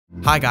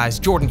Hi guys,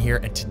 Jordan here,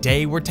 and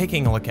today we're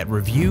taking a look at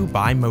Review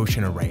by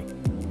Motion Array.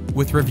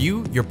 With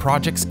Review, your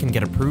projects can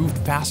get approved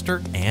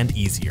faster and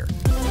easier.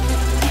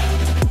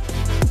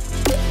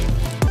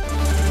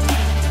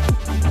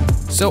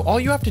 So all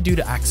you have to do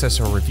to access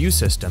our review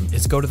system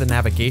is go to the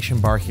navigation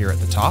bar here at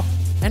the top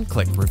and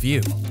click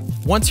Review.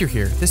 Once you're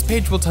here, this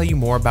page will tell you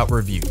more about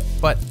Review,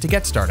 but to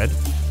get started,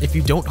 if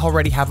you don't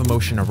already have a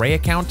Motion Array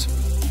account,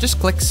 just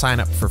click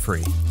Sign Up for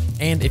free.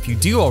 And if you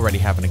do already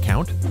have an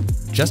account,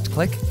 just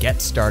click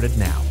Get Started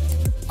Now.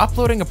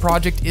 Uploading a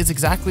project is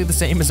exactly the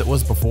same as it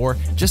was before.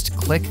 Just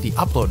click the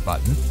Upload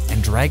button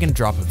and drag and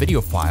drop a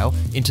video file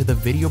into the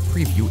video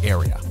preview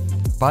area.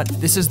 But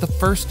this is the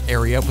first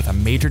area with a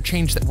major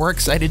change that we're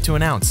excited to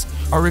announce.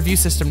 Our review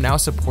system now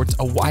supports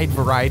a wide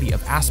variety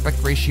of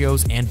aspect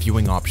ratios and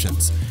viewing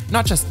options.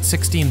 Not just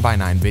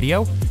 16:9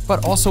 video,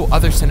 but also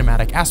other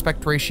cinematic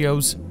aspect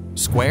ratios,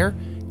 square,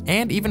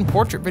 and even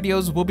portrait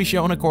videos will be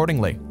shown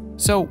accordingly.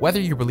 So whether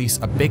you release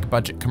a big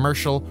budget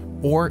commercial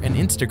or an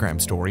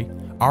Instagram story,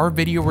 our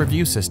video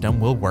review system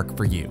will work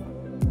for you.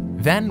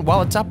 Then,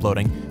 while it's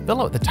uploading,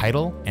 fill out the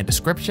title and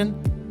description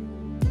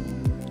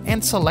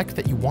and select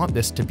that you want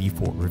this to be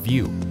for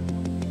review.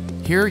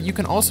 Here you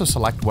can also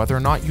select whether or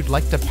not you'd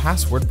like to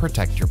password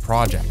protect your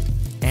project,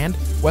 and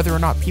whether or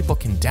not people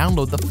can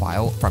download the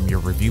file from your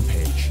review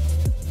page.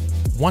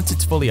 Once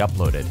it's fully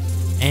uploaded,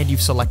 and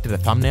you've selected a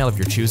thumbnail of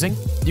your choosing,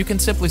 you can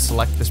simply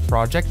select this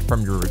project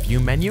from your review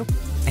menu,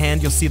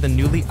 and you'll see the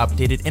newly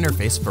updated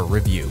interface for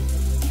review.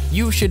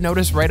 You should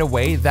notice right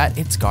away that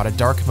it's got a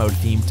dark mode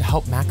theme to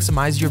help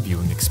maximize your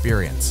viewing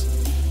experience.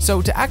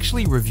 So to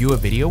actually review a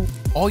video,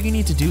 all you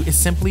need to do is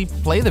simply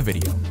play the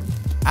video.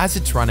 As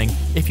it's running,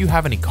 if you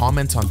have any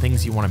comments on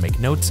things you want to make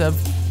notes of,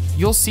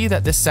 you'll see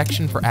that this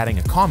section for adding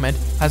a comment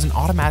has an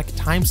automatic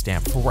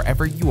timestamp for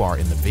wherever you are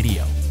in the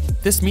video.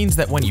 This means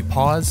that when you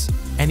pause,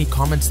 any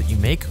comments that you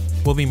make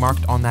will be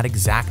marked on that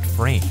exact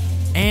frame.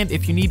 And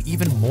if you need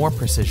even more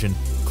precision,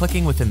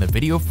 clicking within the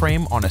video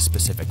frame on a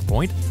specific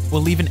point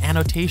will leave an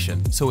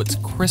annotation so it's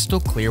crystal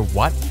clear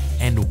what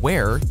and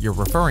where you're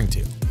referring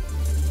to.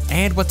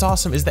 And what's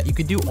awesome is that you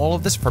can do all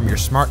of this from your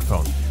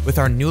smartphone with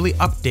our newly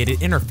updated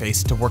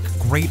interface to work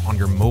great on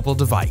your mobile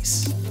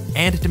device.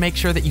 And to make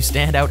sure that you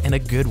stand out in a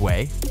good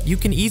way, you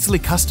can easily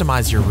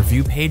customize your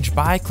review page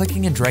by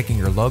clicking and dragging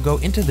your logo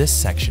into this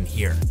section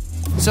here.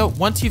 So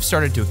once you've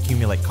started to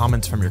accumulate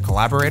comments from your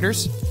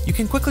collaborators, you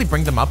can quickly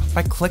bring them up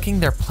by clicking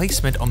their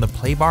placement on the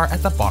play bar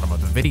at the bottom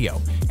of the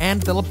video,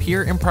 and they'll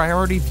appear in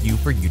priority view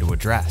for you to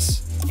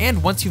address.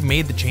 And once you've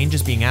made the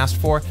changes being asked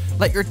for,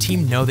 let your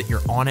team know that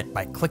you're on it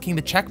by clicking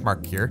the check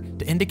mark here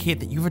to indicate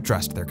that you've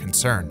addressed their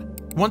concern.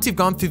 Once you've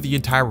gone through the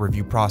entire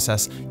review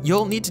process,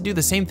 you'll need to do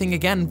the same thing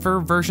again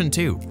for version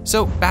 2.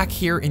 So back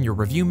here in your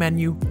review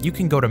menu, you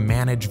can go to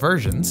Manage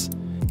Versions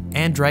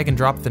and drag and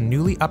drop the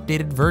newly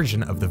updated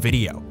version of the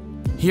video.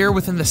 Here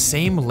within the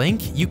same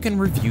link, you can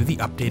review the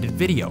updated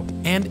video,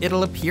 and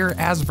it'll appear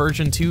as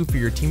version 2 for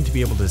your team to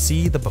be able to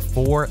see the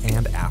before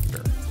and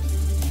after.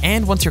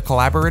 And once your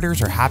collaborators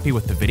are happy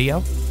with the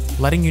video,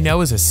 letting you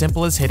know is as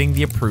simple as hitting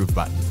the Approve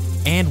button.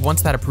 And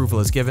once that approval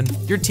is given,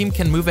 your team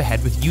can move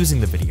ahead with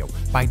using the video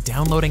by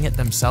downloading it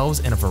themselves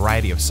in a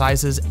variety of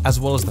sizes,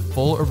 as well as the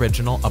full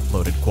original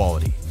uploaded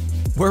quality.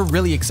 We're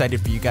really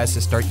excited for you guys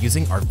to start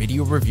using our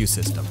video review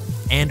system,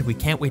 and we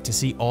can't wait to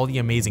see all the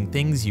amazing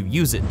things you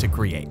use it to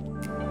create.